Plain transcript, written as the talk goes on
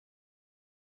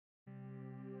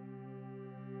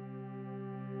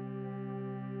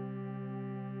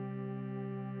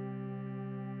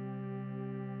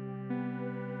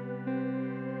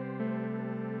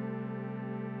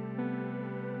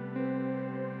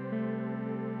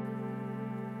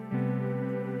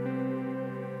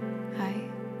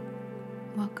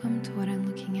welcome to What I'm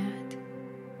Looking At, the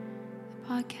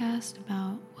podcast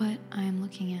about what I am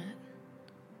looking at.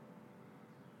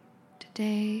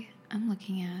 Today, I'm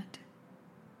looking at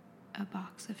a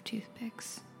box of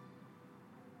toothpicks.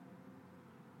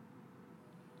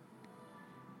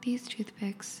 These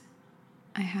toothpicks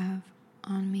I have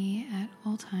on me at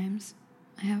all times.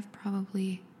 I have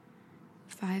probably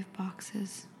 5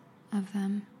 boxes of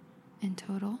them in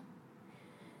total,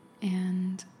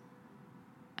 and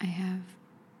I have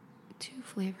 2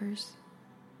 flavors: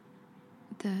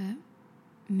 the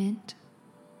mint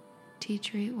tea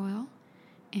tree oil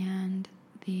and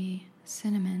the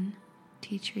cinnamon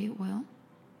tea tree oil.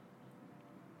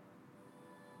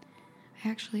 I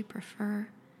actually prefer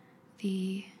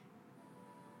the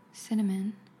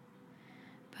cinnamon,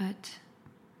 but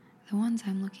the ones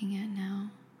I'm looking at now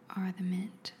are the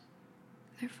mint.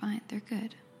 They're fine, they're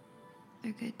good.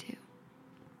 They're good too.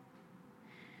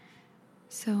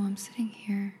 So I'm sitting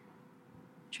here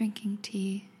drinking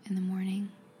tea in the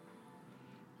morning,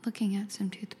 looking at some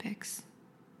toothpicks.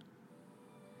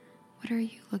 What are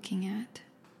you looking at?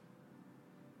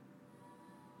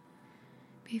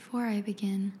 Before I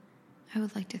begin, I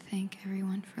would like to thank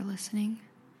everyone for listening,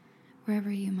 wherever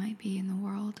you might be in the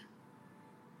world.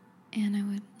 And I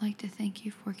would like to thank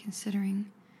you for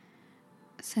considering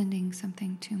sending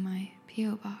something to my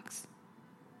P.O. box.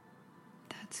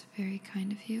 That's very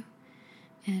kind of you.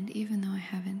 And even though I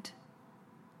haven't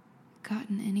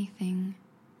gotten anything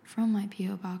from my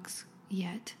P.O. box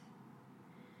yet,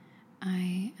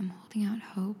 I am holding out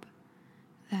hope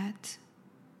that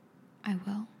I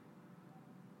will.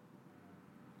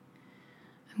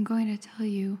 I'm going to tell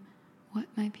you what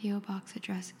my P.O. box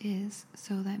address is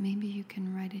so that maybe you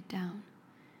can write it down.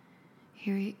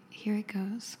 Here it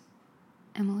goes.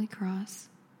 Emily Cross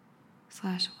 /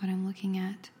 what I'm looking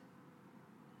at.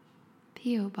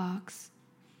 P.O. Box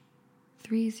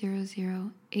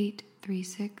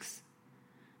 300836,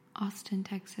 Austin,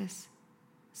 Texas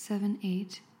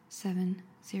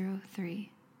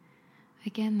 78703.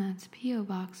 Again, that's P.O.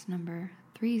 Box number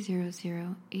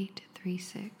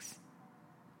 300836.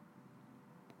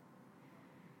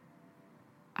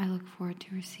 I look forward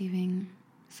to receiving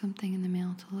something in the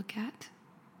mail to look at.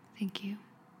 Thank you.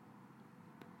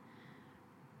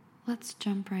 Let's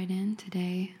jump right in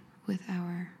today with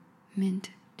our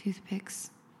mint toothpicks.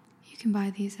 You can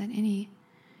buy these at any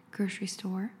grocery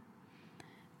store.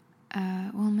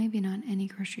 Well, maybe not any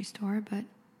grocery store, but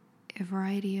a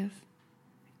variety of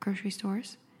grocery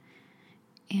stores.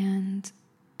 And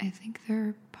I think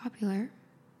they're popular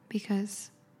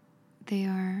because they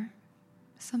are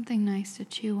something nice to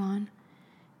chew on,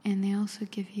 and they also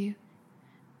give you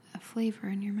a flavor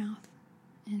in your mouth,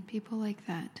 and people like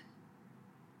that.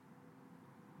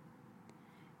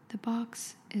 The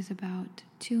box is about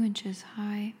 2 inches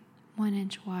high, 1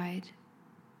 inch wide,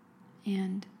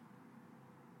 and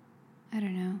I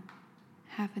don't know,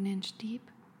 half an inch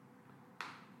deep,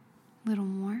 little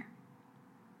more.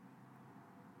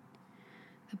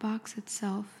 The box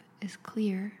itself is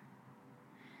clear,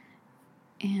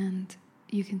 and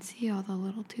you can see all the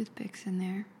little toothpicks in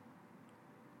there.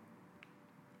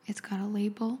 It's got a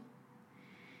label,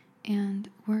 and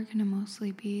we're going to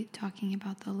mostly be talking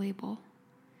about the label,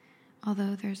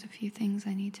 although there's a few things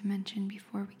I need to mention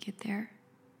before we get there.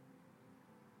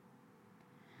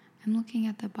 I'm looking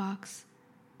at the box.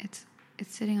 It's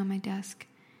sitting on my desk,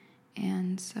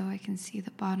 and so I can see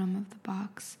the bottom of the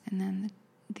box and then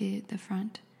the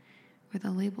front where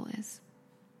the label is.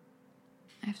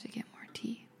 I have to get more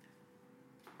tea.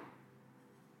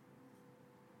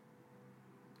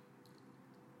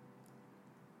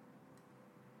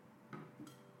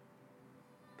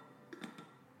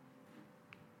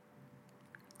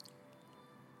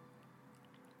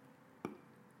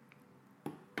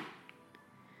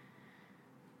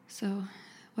 So,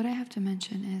 what I have to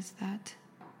mention is that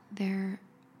there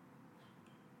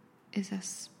is a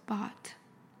spot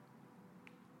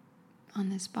on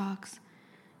this box,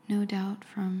 no doubt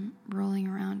from rolling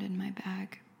around in my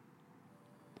bag.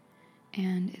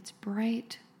 And it's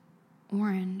bright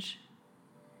orange,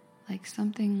 like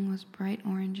something was bright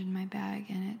orange in my bag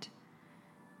and it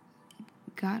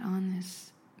got on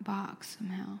this box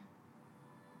somehow.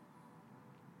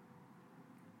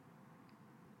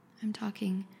 I'm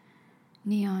talking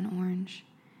neon orange.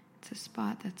 It's a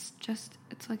spot that's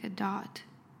it's like a dot,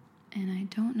 and I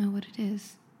don't know what it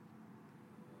is,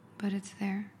 but it's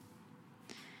there.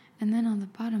 And then on the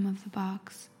bottom of the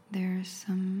box, there's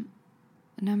some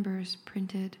numbers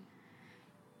printed.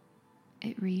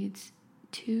 It reads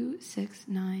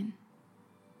 269.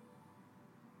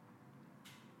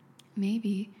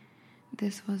 Maybe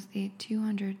this was the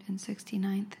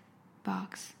 269th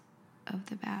box of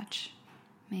the batch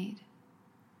made.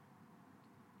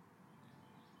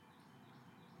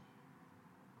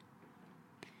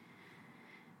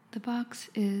 The box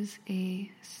is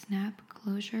a snap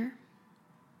closure.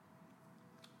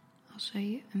 I'll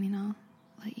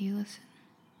let you listen.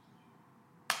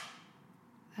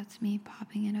 That's me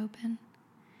popping it open,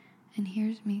 and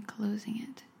here's me closing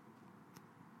it.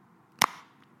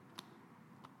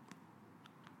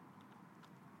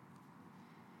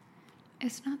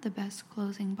 It's not the best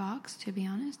closing box, to be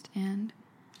honest, and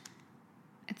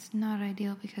it's not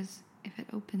ideal because if it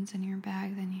opens in your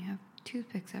bag, then you have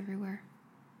toothpicks everywhere.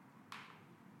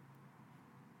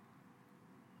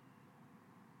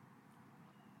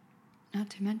 Not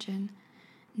to mention,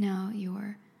 now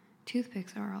your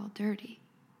toothpicks are all dirty.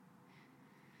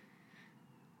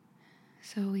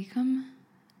 So we come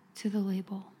to the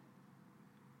label.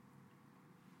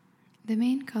 The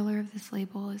main color of this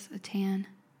label is a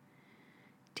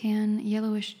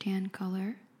yellowish tan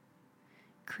color,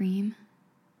 cream,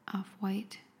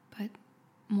 off-white, but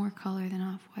more color than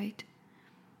off-white.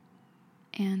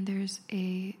 And there's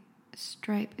a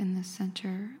stripe in the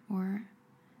center, or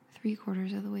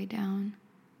 3/4 of the way down,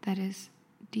 that is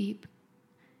deep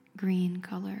green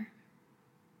color.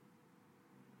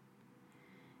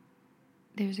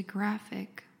 There's a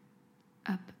graphic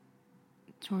up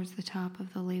towards the top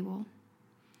of the label,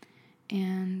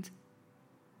 and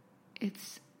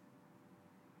it's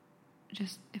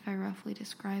just, if I roughly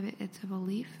describe it, it's of a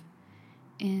leaf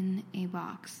in a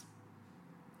box,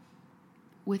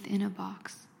 within a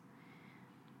box.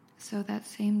 So that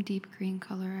same deep green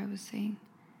color I was saying,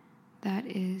 that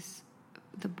is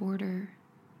the border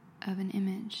of an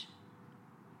image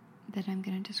that I'm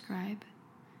going to describe.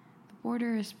 The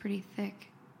border is pretty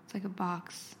thick. It's like a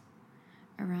box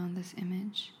around this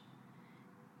image.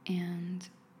 And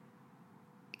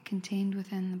contained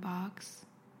within the box,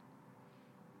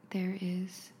 there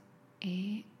is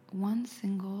one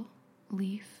single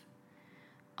leaf,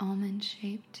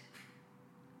 almond-shaped,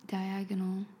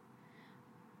 diagonal.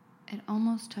 It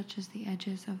almost touches the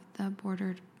edges of the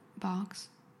bordered box,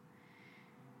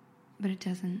 but it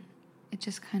doesn't. It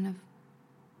just kind of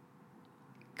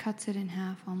cuts it in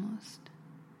half almost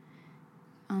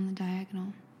on the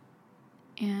diagonal.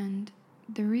 And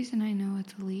the reason I know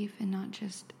it's a leaf and not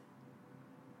just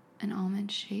an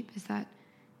almond shape is that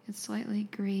it's slightly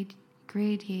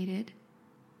gradiated.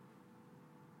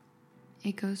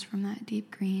 It goes from that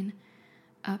deep green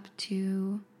up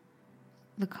to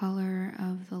the color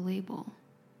of the label,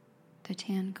 the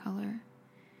tan color.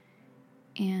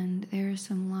 And there are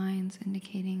some lines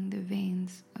indicating the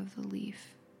veins of the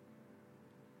leaf.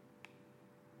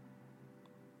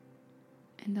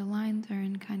 And the lines are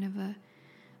in kind of a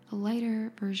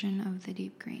lighter version of the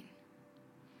deep green.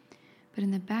 But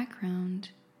in the background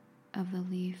of the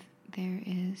leaf,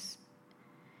 it's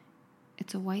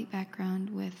a white background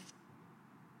with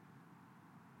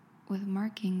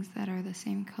markings that are the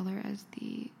same color as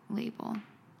the label.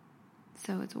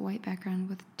 So it's a white background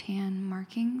with tan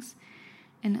markings,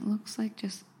 and it looks like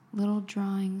just little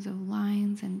drawings of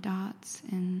lines and dots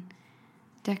and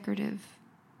decorative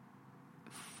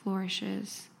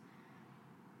flourishes,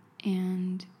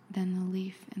 and then the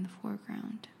leaf in the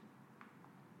foreground.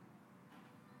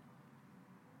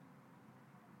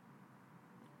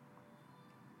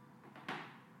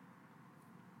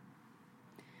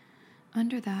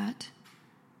 Under that,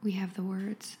 we have the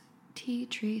words tea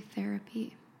tree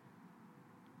therapy.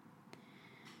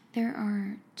 There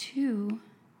are 2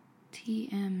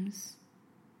 TMs,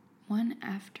 one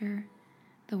after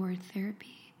the word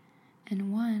therapy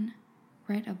and one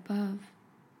right above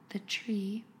the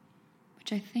tree,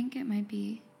 which I think it might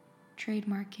be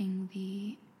trademarking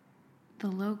the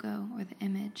logo or the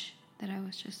image that I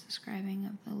was just describing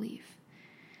of the leaf.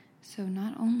 So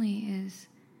not only is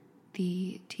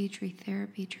the tea tree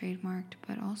therapy trademarked,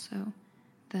 but also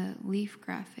the leaf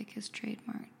graphic is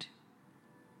trademarked.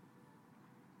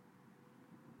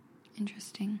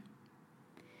 Interesting.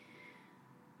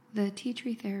 The tea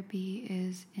tree therapy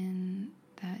is in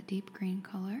that deep green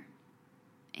color,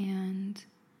 and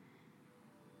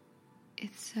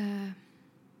it's a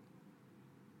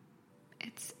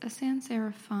sans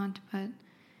serif font, but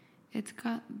it's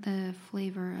got the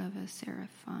flavor of a serif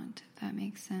font, if that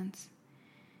makes sense.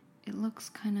 It looks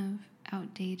kind of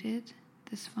outdated,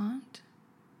 this font.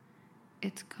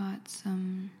 It's got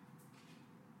some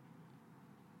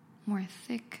more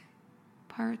thick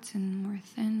parts and more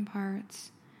thin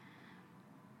parts.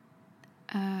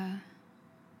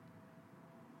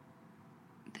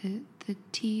 The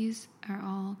T's are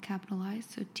all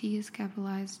capitalized, so T is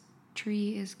capitalized,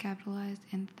 tree is capitalized,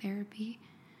 and therapy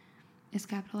is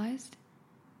capitalized,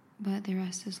 but the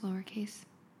rest is lowercase.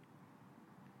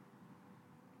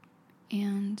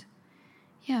 And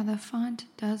yeah, the font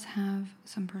does have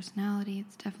some personality.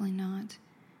 It's definitely not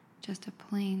just a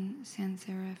plain sans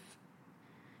serif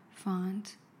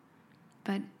font,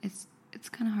 but it's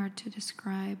kind of hard to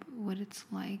describe what it's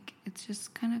like. It's just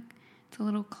it's a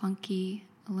little clunky,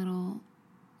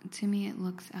 to me it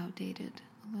looks outdated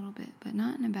a little bit, but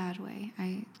not in a bad way.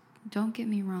 Don't get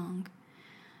me wrong,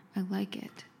 I like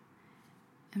it.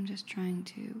 I'm just trying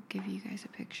to give you guys a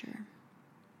picture.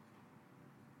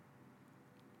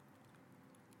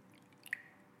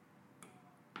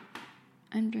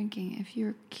 I'm drinking, if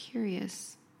you're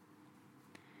curious,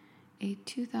 a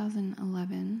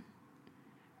 2011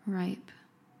 ripe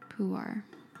pu'er.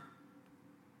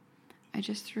 I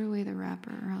just threw away the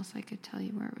wrapper, or else I could tell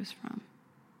you where it was from.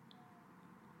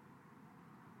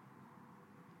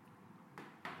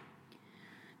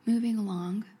 Moving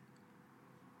along,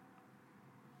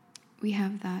 we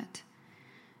have that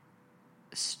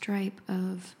stripe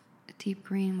of deep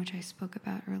green, which I spoke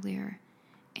about earlier,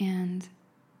 and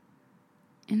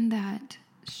in that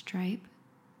stripe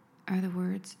are the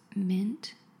words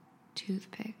mint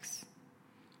toothpicks,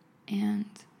 and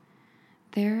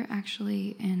they're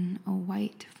actually in a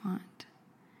white font.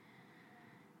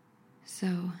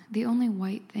 So the only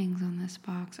white things on this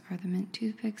box are the mint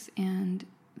toothpicks and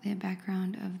the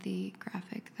background of the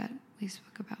graphic that we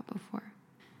spoke about before.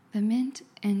 The mint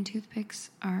and toothpicks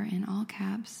are in all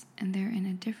caps, and they're in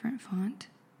a different font.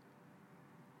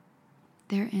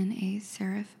 They're in a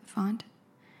serif font,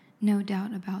 no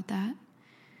doubt about that.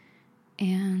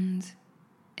 And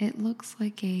it looks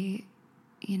like a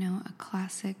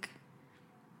classic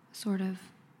sort of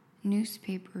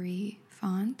newspapery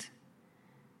font,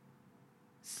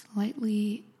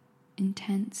 slightly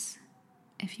intense,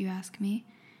 if you ask me.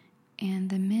 And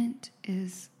the mint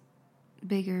is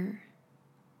bigger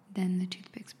than the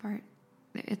toothpicks part.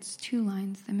 It's two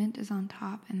lines. The mint is on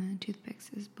top and then the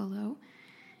toothpicks is below.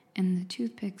 And the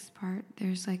toothpicks part,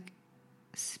 there's like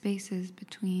spaces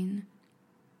between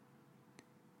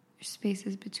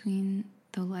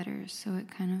the letters, so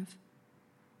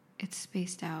it's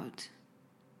spaced out.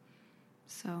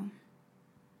 So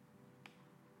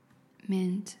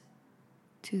mint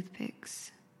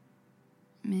toothpicks,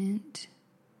 mint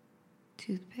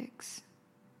toothpicks.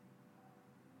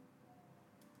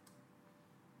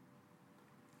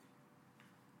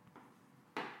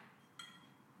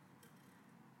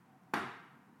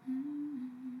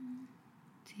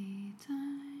 Tea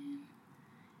time,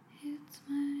 it's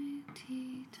my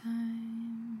tea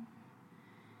time,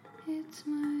 it's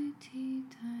my tea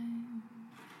time.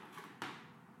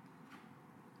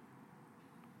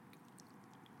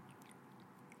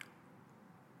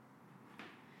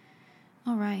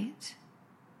 All right,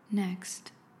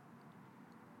 next,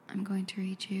 I'm going to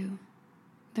read you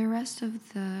the rest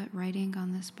of the writing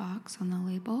on this box, on the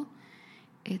label.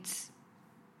 It's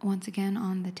once again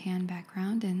on the tan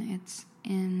background, and it's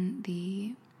in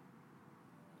the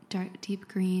deep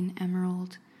green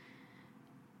emerald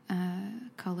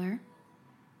color.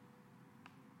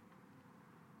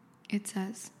 It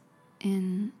says,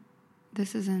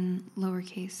 this is in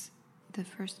lowercase. The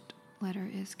first letter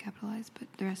is capitalized, but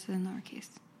the rest is in lowercase.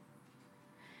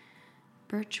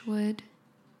 Birchwood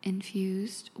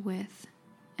infused with,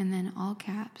 and then all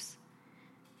caps,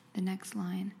 the next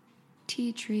line,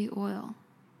 tea tree oil.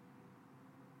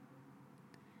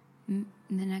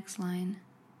 The next line,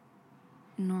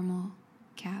 normal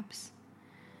caps,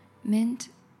 mint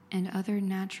and other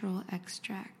natural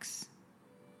extracts.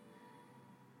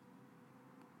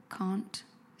 Cont,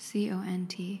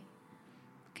 C-O-N-T,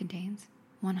 contains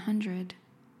 100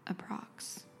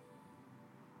 approx.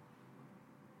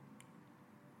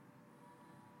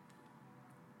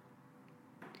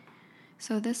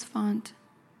 So this font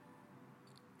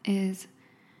is,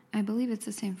 I believe it's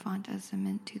the same font as the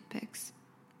mint toothpicks,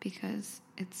 because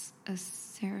it's a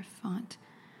serif font,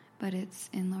 but it's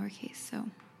in lowercase, so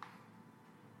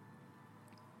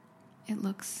it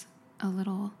looks a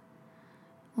little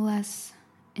less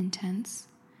intense.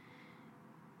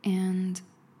 And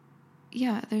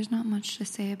yeah, there's not much to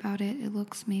say about it. It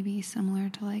looks maybe similar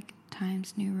to like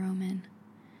Times New Roman.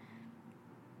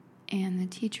 And the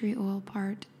tea tree oil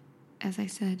part, as I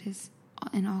said, is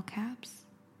in all caps.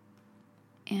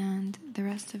 And the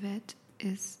rest of it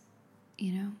is,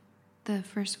 the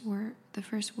first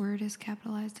word is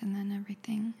capitalized and then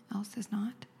everything else is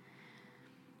not.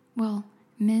 Well,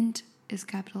 mint is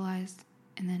capitalized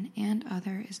and then and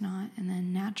other is not, and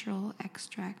then natural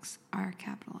extracts are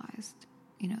capitalized,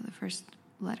 the first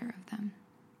letter of them.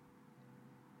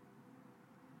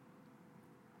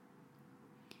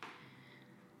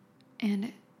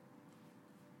 And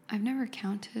I've never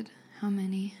counted how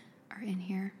many are in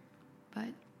here, but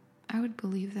I would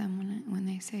believe them when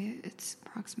they say it's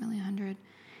approximately 100.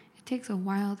 It takes a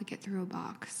while to get through a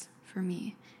box for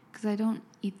me because I don't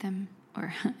eat them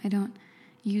or I don't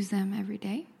use them every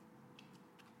day.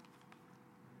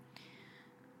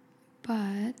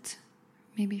 But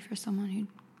maybe for someone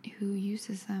who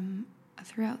uses them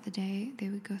throughout the day, they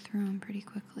would go through them pretty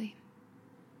quickly.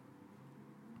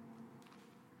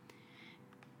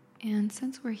 And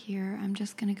since we're here, I'm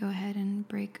just going to go ahead and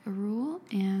break a rule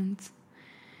and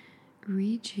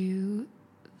read you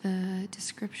the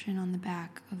description on the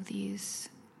back of these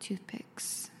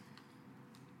toothpicks.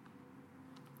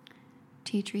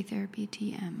 Tea Tree Therapy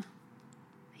TM.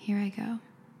 Here I go.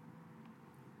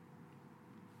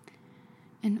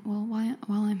 And well,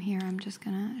 while I'm here, I'm just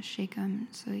going to shake them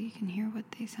so you can hear what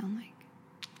they sound like.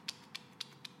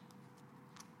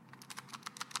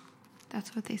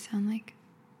 That's what they sound like.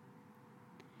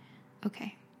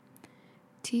 Okay.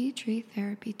 Tea Tree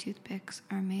Therapy toothpicks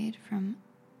are made from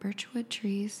birchwood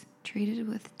trees treated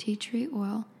with tea tree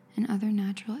oil and other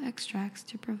natural extracts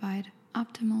to provide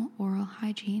optimal oral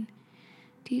hygiene.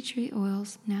 Tea tree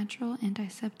oil's natural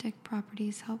antiseptic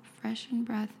properties help freshen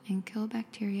breath and kill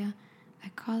bacteria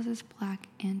that causes plaque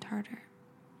and tartar.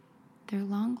 Their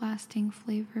long-lasting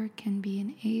flavor can be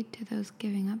an aid to those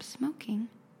giving up smoking.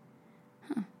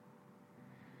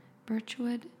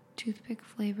 Birchwood toothpick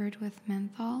flavored with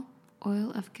menthol,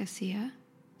 oil of cassia,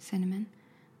 cinnamon,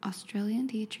 Australian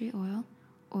tea tree oil,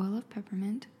 oil of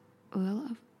peppermint, oil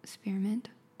of spearmint,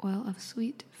 oil of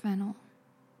sweet fennel.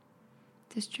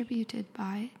 Distributed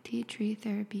by Tea Tree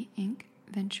Therapy Inc.,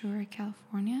 Ventura,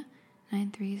 California,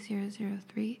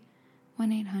 93003,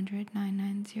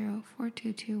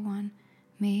 1-800-990-4221,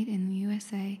 made in the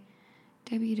USA,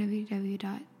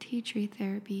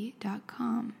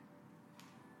 www.teatreetherapy.com.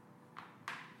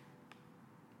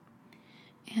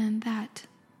 And that,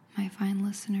 my fine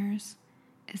listeners,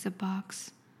 is a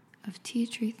box of Tea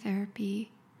Tree Therapy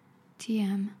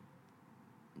TM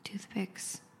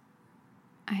toothpicks.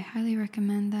 I highly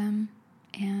recommend them,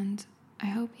 and I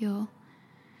hope you'll,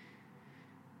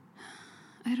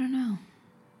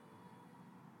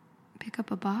 pick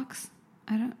up a box.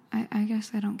 I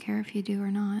guess I don't care if you do or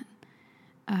not.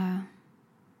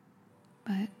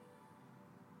 But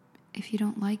if you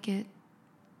don't like it,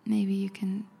 maybe you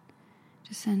can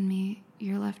just send me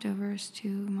your leftovers to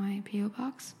my P.O.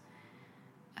 box.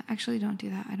 Actually, don't do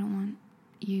that. I don't want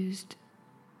used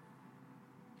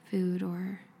food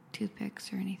or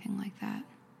toothpicks or anything like that.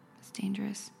 It's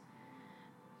dangerous.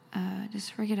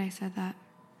 Just forget I said that.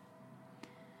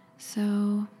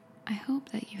 So I hope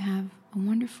that you have a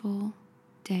wonderful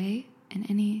day in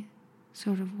any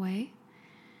sort of way.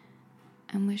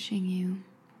 I'm wishing you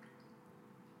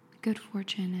good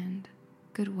fortune and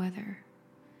good weather.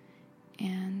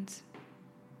 And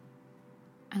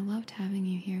I loved having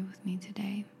you here with me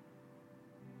today.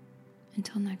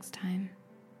 Until next time.